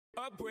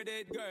Up with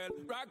it, girl.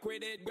 Rock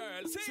with it,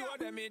 girl. Show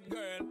them it,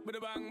 girl. With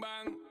a bang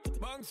bang.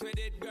 Bounce with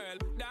it, girl.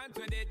 Dance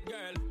with it,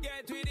 girl.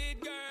 Get with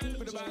it, girl.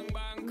 With a bang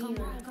bang.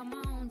 Come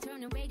on,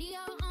 turn the radio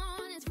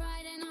on. It's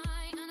Friday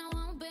night and I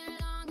won't be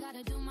long.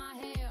 Gotta do my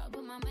hair,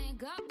 put my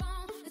makeup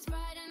on. It's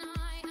Friday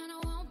night and I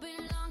won't be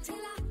long till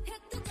I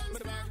hit the dance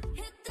floor.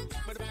 Hit the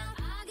dance floor.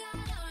 I got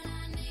all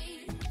I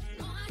need.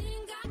 No, I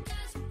ain't got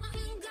cash,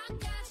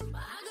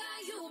 but I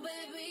got you,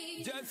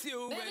 baby. Just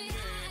you, baby. baby.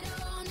 I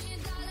don't need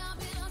dollar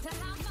bills to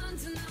have fun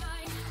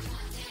tonight.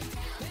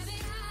 Baby,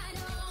 I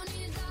don't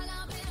need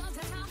dollar bills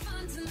to have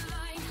fun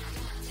tonight.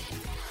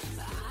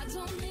 I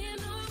don't need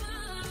no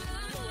money.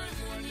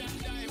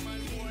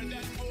 More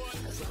than gold.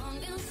 As long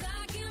as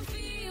I can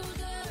feel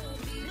the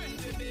beat. Make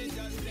the day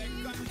just take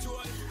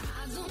control.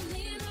 I don't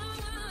need no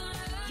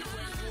money. You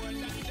want more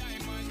than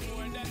diamond,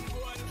 more than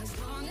gold. As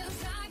long as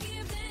I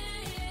keep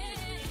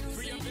dancing.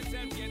 Free up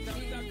yourself, get out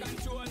of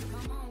control.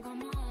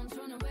 Come on,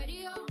 turn the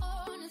radio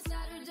on. It's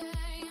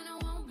Saturday and I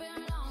won't be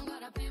long.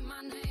 Gotta paint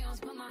my nails,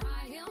 put my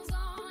high heels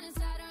on. It's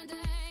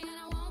Saturday and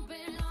I won't be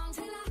long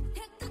till I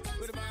hit the dance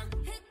With a bang.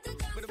 floor. Hit the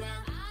dance With a floor.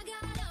 bang. I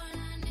got all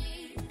I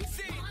need.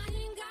 See. No, I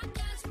ain't got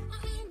cash,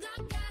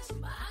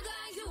 but I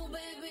got you,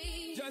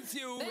 baby. Just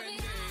you Baby, and me.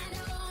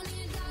 I don't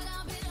need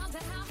dollar bills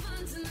to have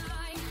fun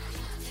tonight.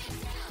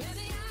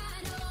 Baby, I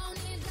don't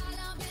need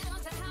dollar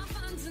bills to have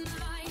fun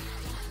tonight.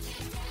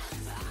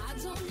 I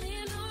don't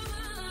need no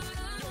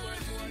You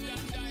want more money.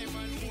 than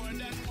diamond, more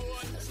than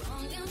gold. As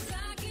long as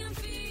I can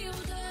feel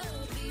the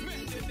beat.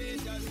 Make the day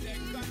just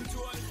take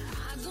control.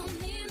 I don't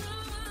need no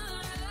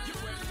You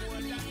want more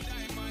money. than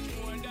diamond,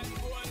 more than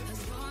gold.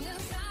 As long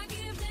as I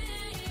keep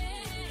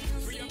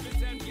dancing. Free up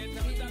yourself, get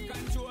out of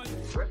control.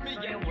 Me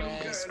get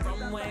West,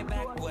 from way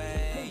back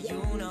way,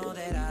 you know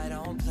that I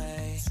don't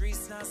play.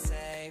 Streets not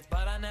safe,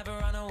 but I never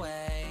run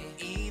away,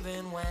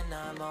 even when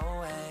I'm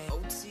away.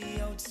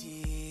 OT,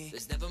 OT,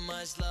 there's never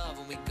much love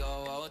when we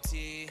go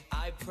OT.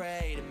 I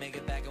pray to make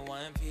it back in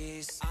one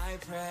piece. I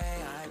pray.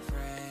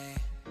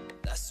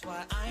 That's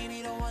why I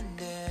need a one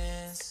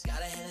dance. Got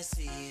a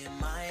Hennessy in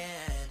my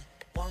hand.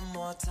 One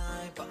more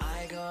time, but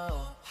I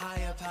go.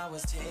 Higher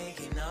powers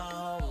taking a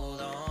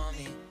hold on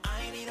me.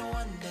 I need a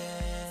one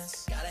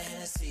dance. Got a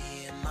Hennessy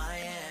in my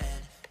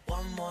hand.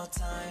 One more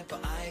time,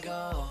 but I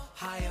go.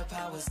 Higher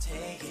powers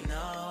taking a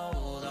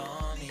hold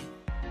on me.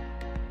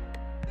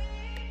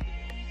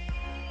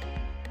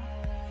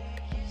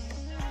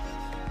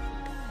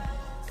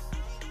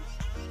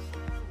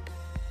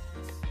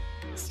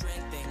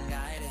 Strength and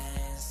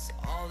guidance,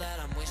 all that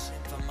I'm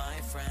wishing for my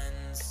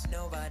friends.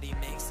 Nobody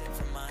makes it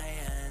from my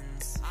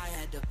ends. I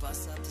had to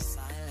bust up the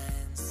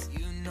silence.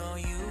 You know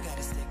you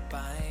gotta stick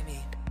by me.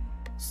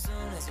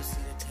 Soon as you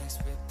see the text,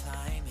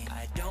 reply me.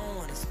 I don't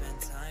wanna spend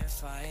time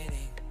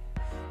fighting.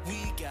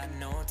 We got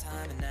no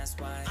time and that's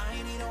why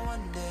I need a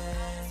one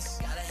dance.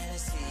 Got a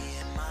Hennessy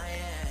in my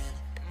hand.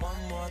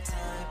 One more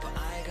time, but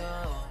I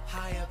go.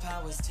 Higher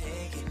powers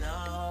taking a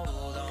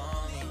hold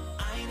on me.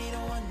 I need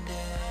a one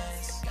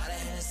dance. Got a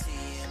Hennessy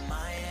in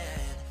my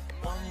hand.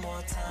 One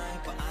more time,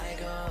 but I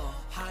go.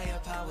 Higher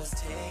powers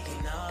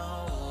taking a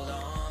hold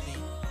on me.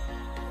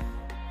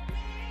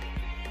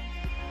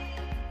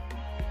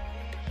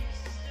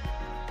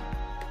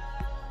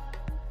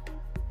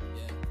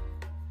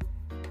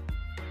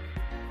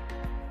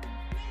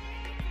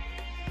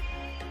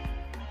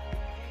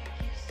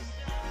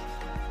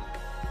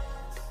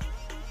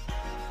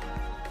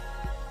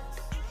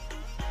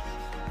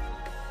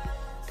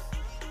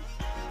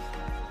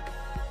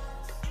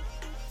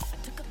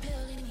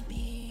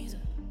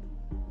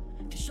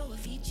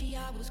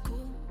 I was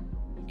cool.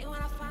 And when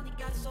I finally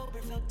got sober,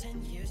 felt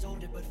 10 years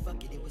older, but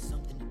fuck it, it was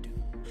something to do.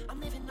 I'm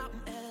living out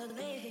in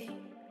LA.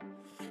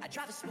 I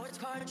drive a sports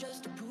car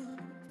just to prove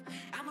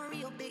I'm a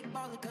real big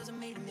baller, cause I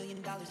made $1 million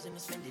and I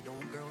spend it on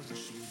girls and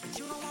shoes. But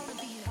you don't wanna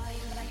be high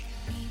like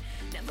me,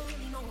 never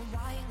really know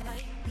why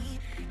like me.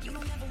 You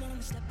don't ever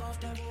wanna step off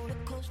that roller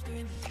coaster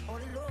and be all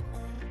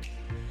alone.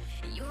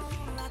 You don't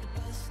wanna ride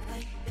the bus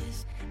like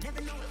this,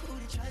 never know who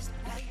to trust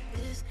like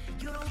this.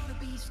 You don't wanna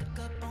be stuck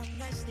up on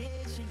that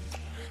station,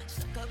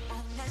 stuck up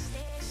on that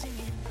stage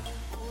singing.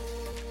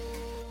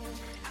 Oh,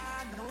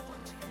 I know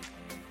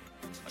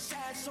a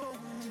sad soul,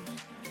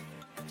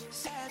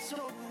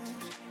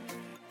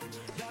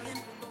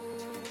 darling.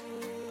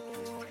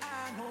 Oh,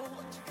 I know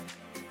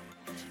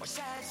a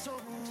sad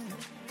soul,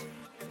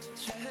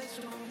 sad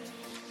soul.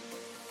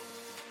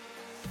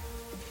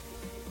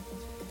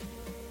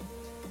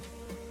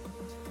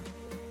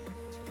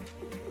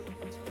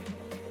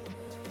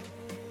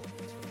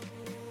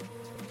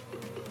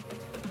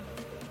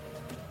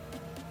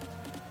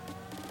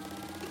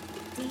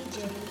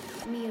 DJ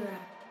MIRA.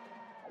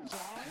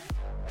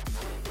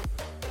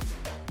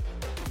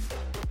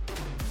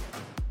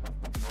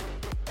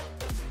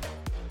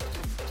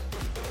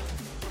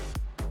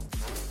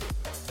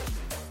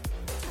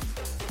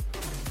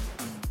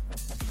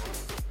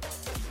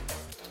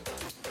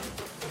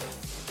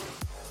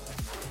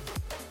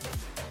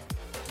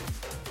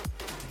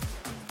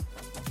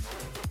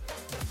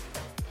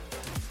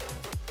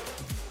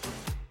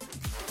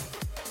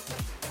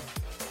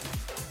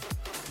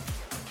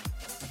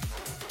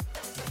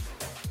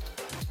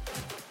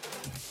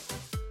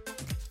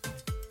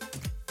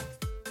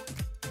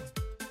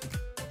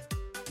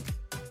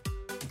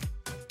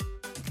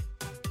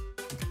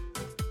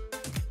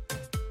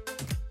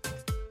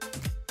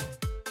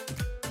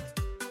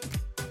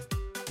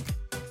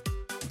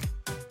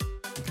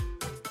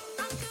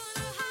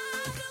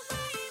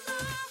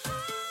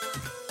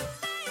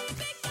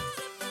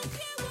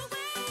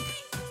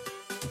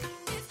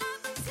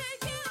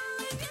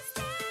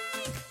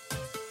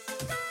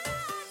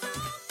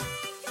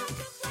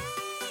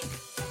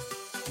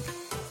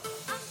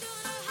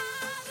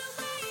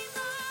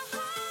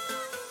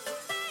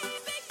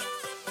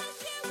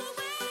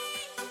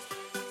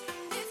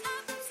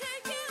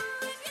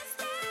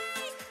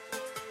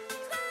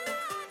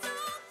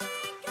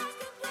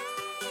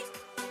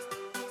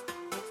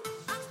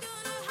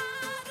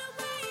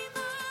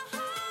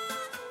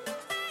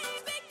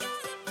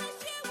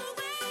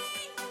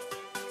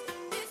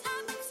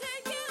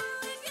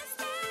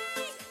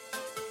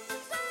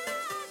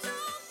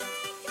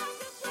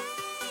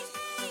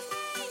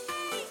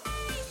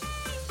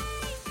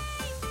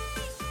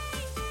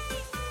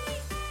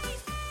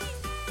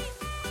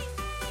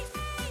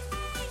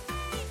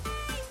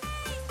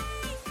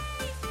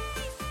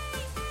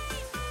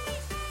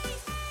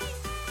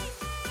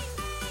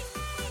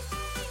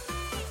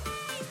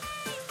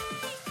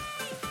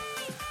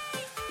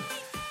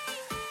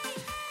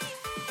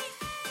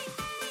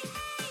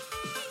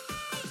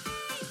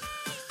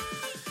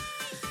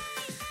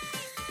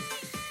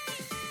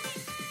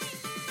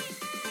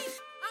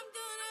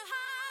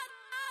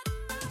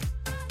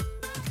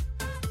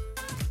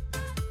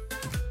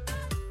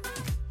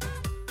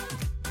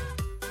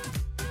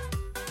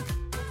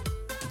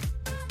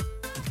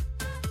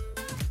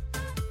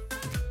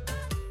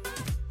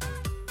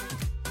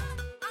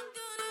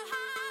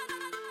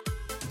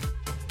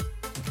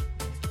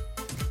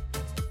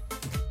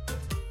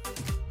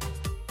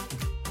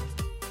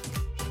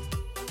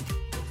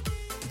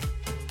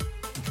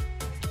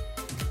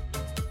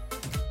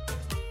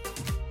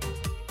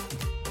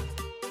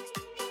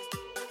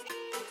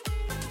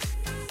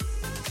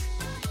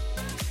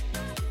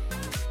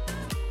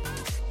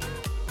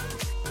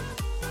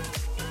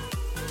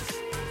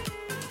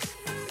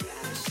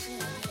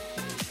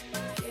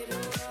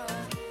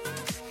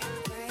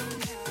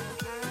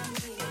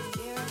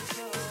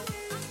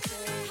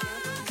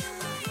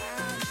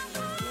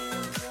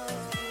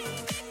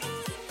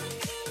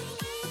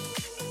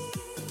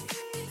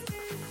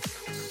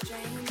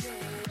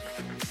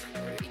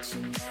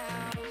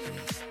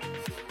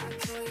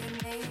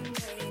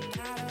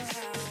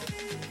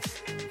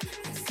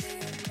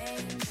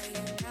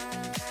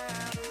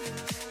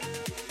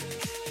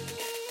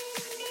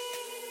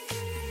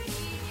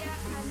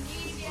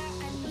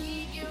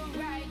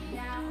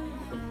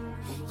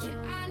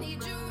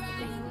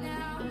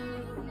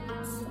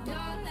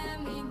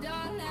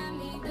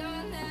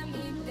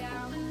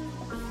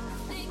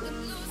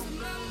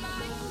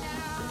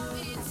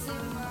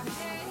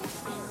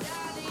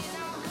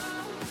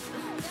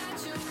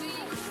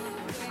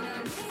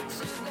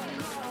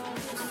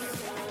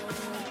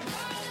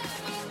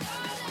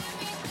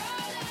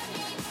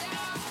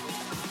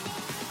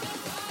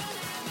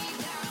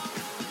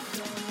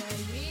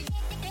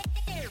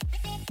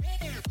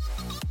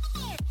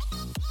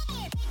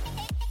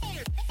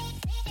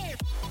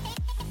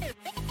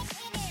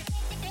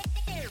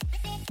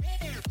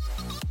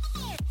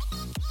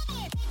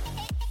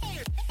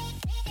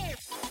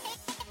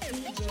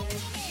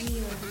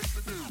 MIRA.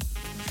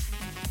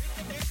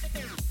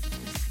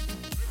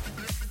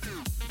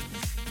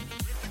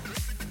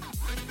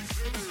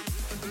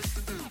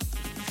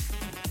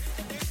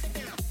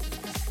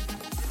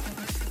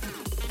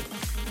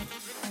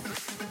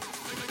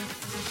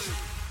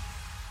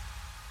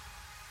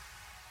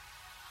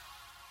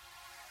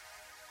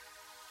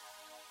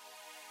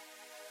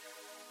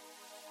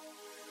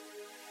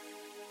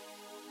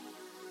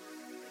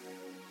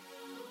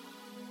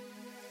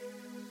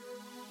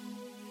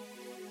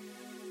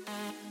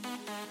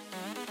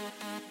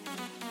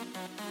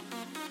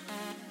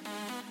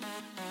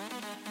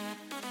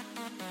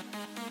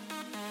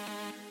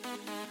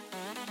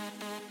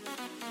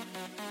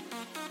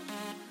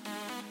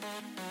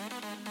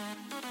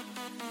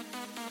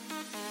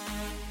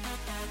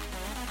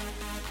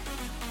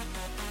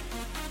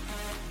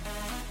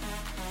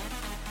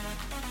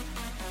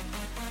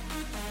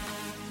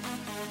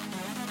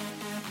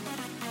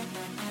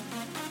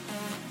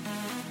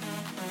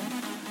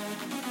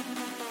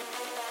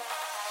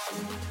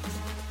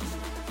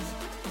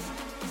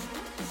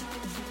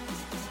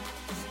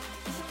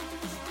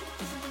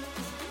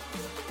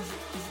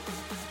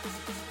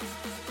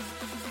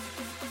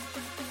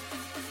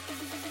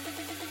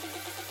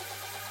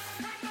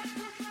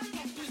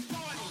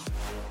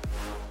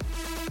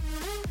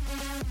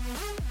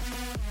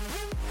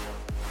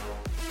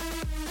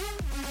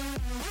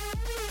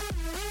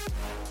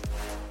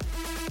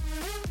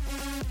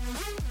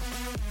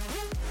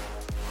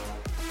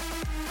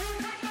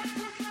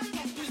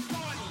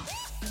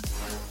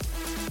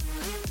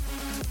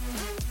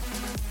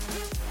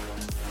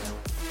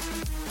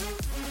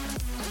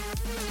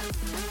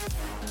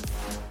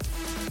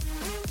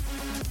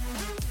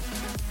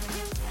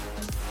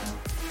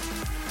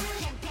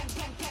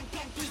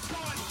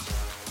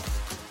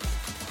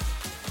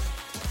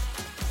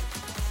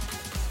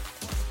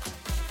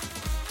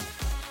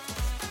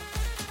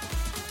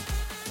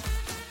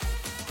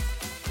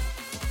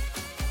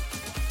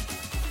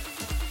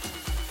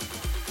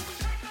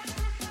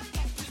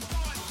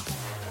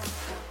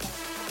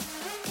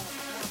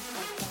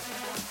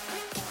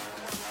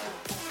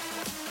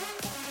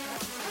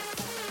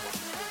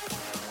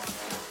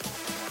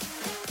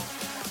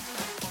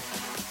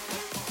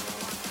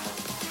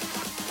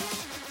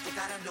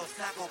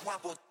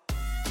 Guapo.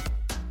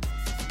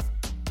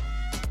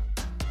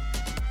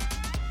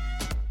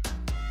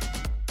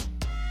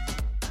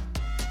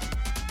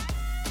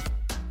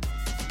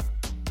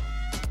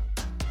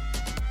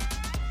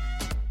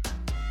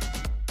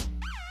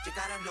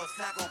 Llegaron los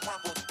flacos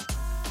guapos.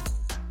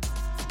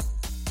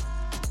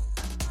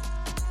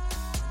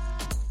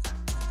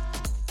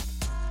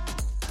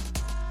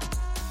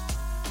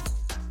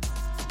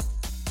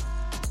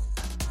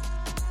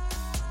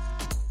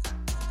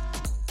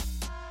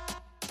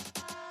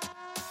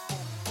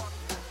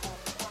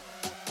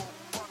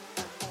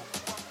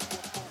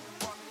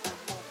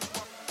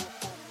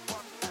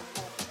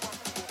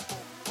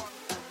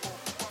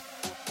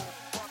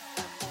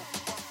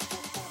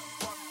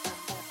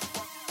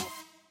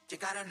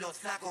 Llegaron los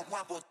flacos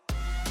guapos.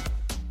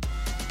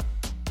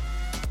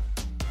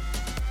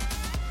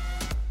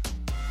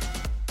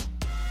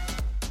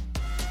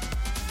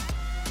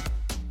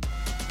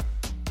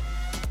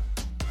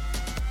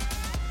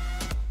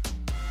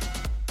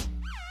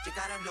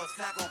 Llegaron los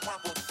flacos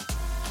guapos.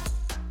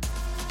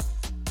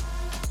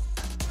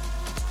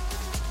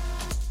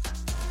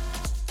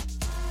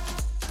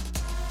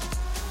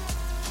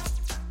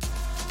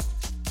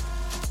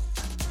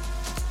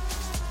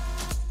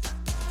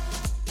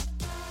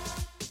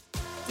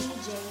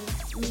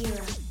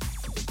 MIRA.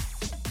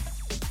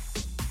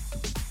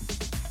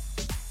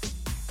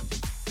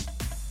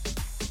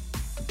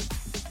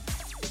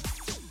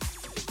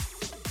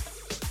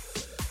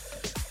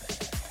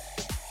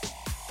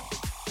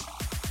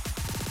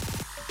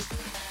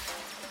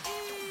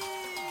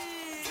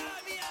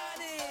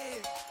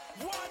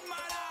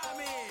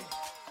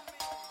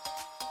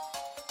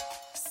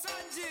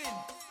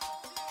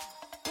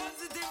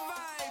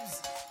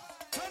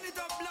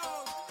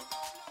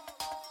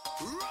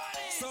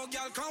 So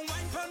girl, come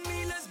wine for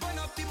me, let's burn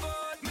up the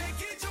boat.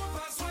 Make it jump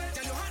and sweat.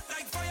 Tell you hot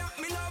like fire,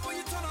 me love when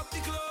you turn up the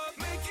club.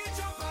 Make it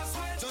jump and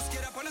sweat. Just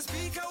get up on the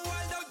speaker,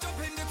 wild out, jump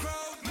in the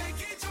crowd.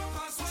 Make it jump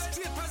and sweat.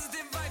 Straight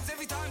positive vibes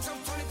every time,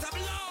 some turn it up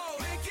low.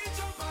 Make it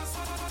jump and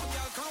sweat.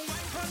 Girl, come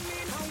wine for me,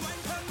 come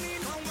wine for me,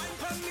 come wine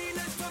for me,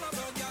 let's turn up.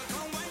 So girl,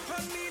 come wine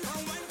for me,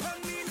 come wine for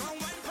me, come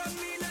wine for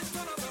me, let's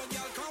turn up. So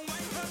girl, come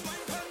wine for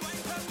wine for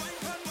wine for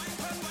wine for wine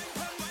for wine for wine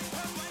for wine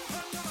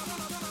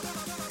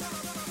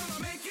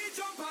for. Make it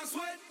jump and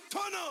sweat.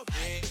 Turn up.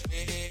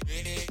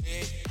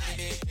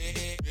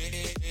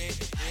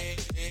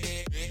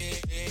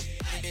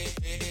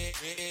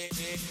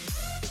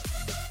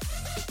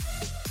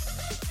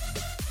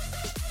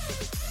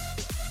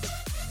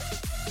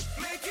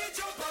 Make it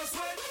jump and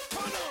sweat.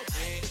 Turn up.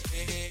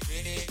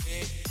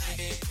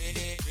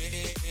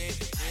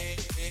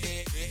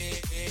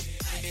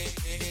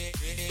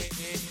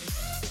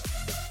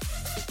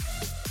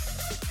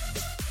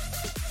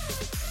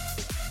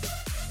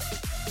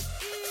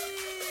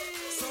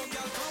 So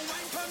girl, come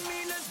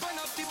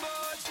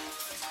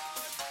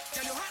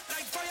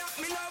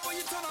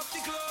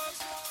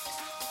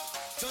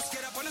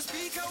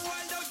speaker,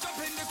 wild out, jump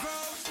in the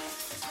crowd.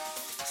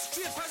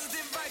 Straight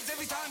positive vibes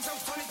every time, so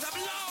turn it up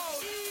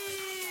loud.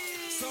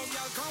 So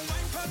y'all come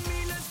wine for me,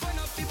 let's burn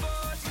up the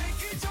boat.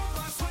 Make it jump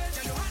and swell,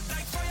 tell you hot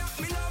like fire.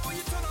 Me love when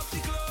you turn up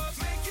the club.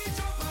 Make it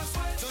jump and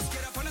swell. Just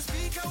get up on the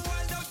speaker,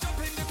 wild out, jump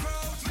in the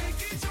crowd.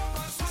 Make it jump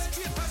and swell.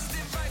 Straight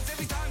positive vibes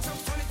every time, so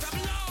turn it up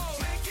loud.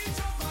 Make it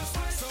jump and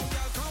swell. So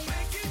y'all come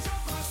make it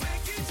jump and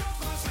make it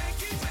jump and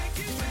make it, make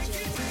it, make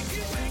it, make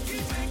it, make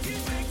it, make it,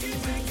 make it,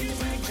 make it,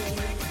 make it,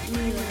 make it,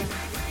 MIRA.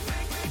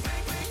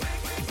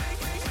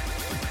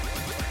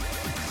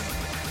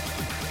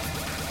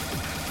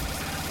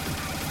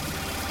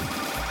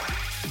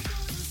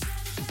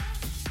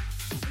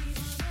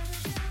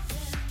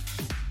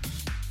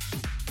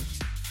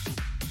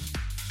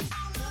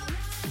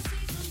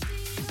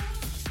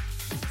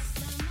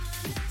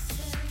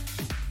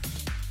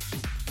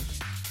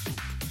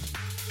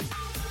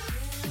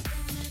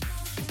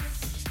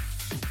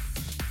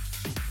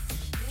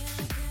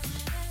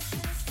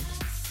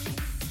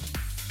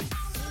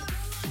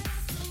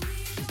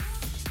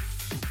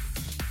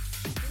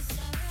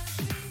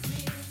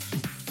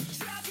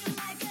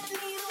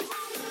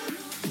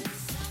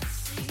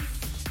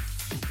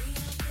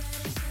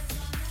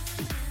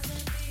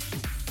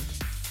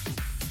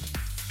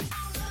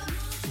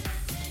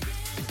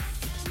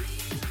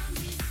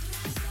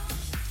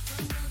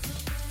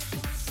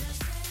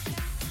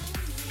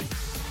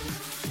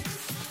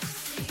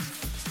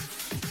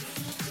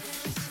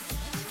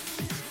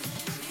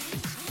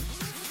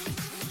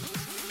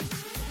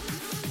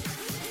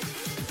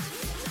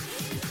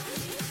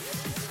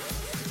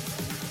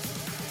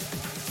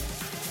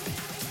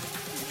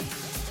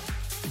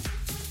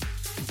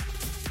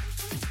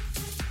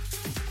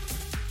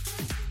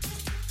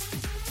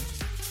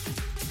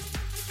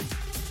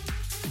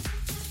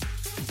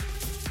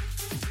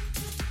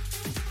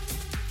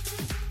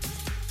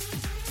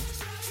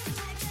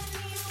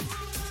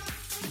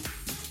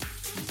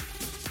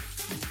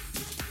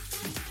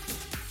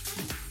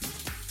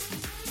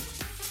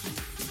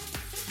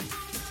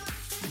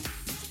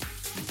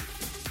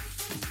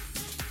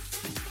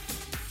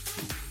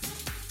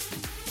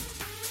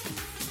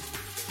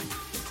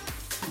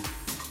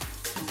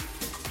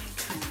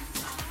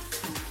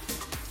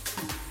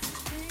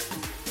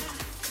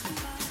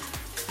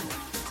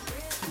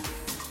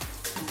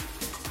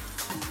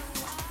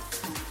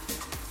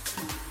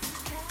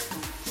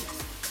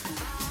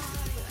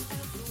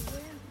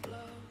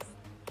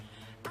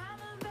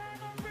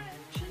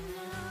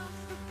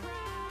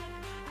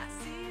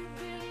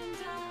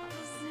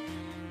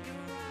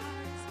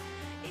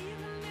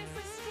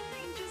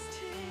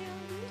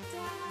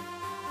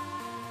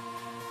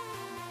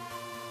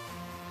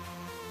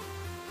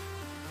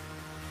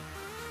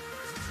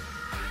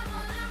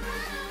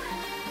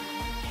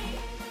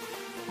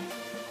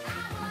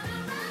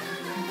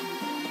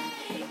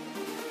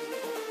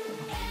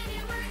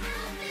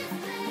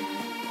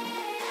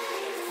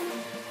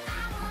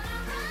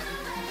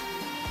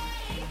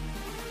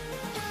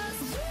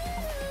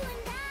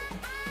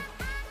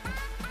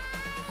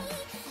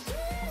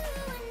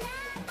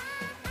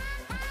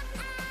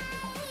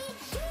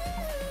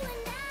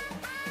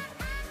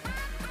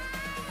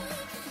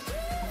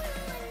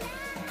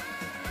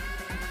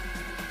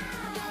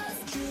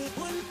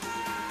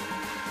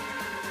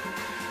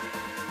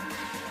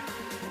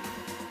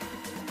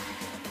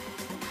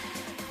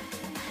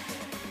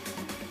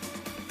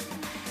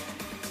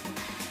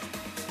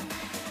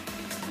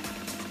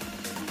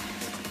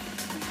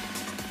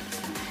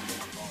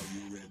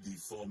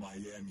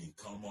 Miami,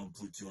 come on,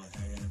 put your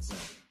hands up.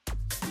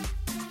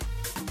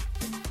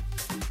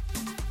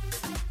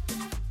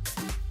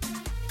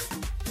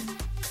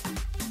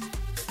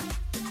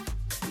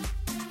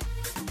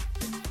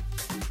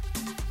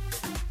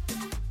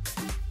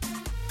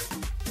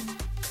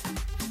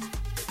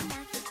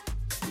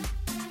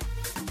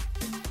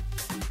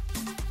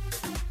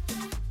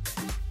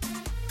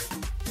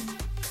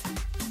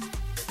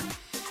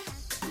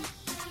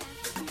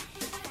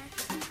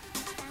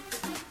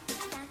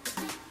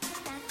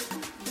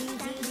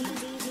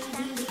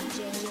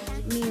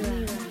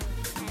 MIRA.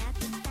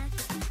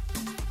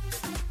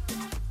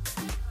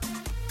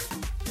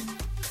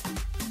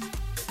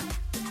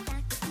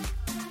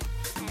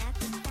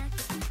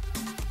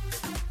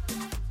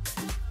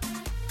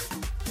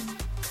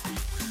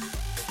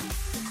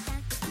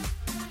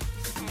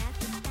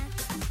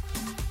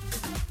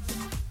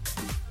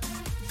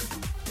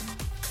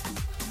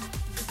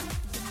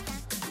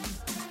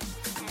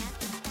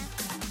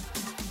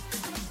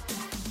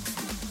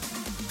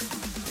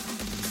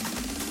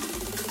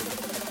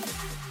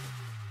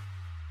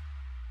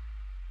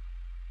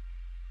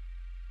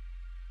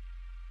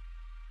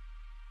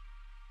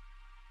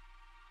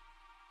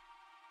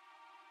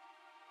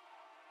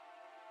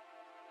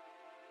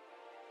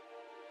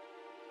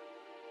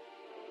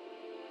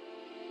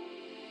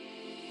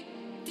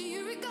 Do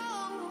you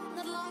recall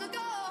not long ago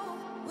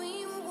when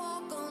you would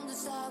walk on the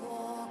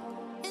sidewalk?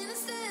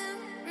 Innocent,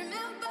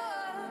 remember?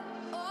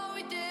 All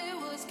we did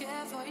was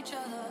care for each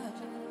other.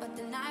 But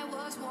the night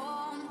was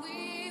warm,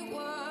 we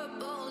were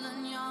bold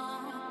and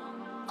young.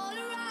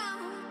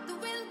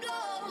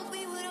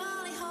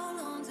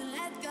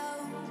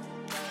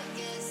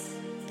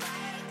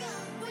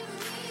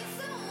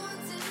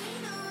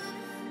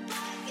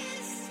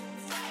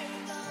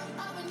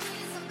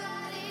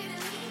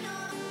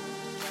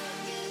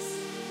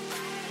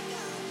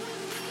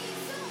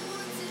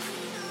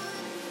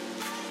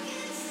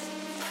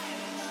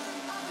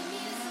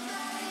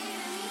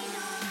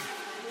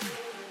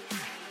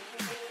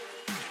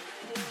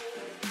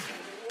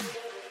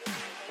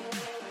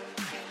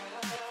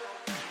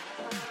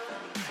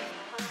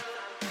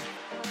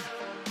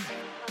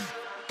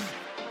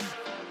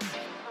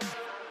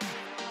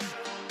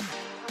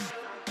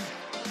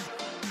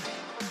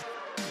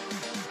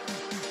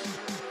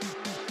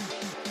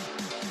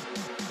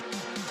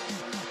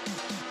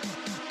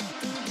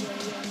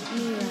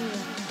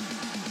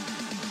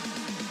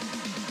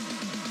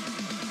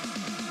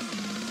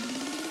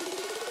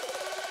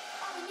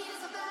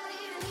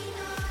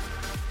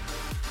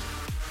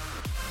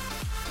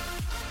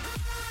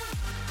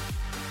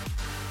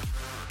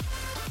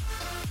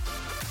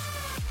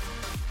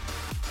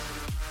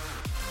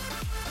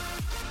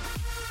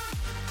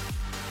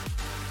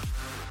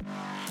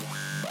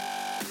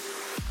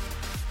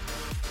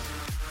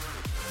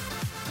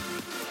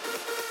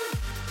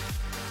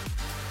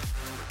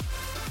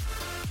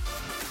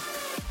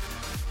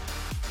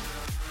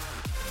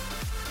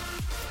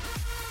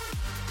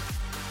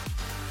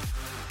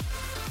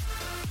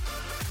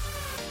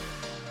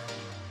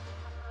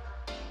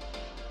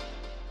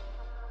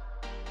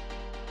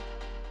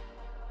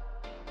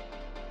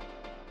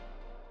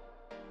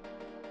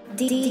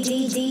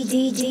 DJ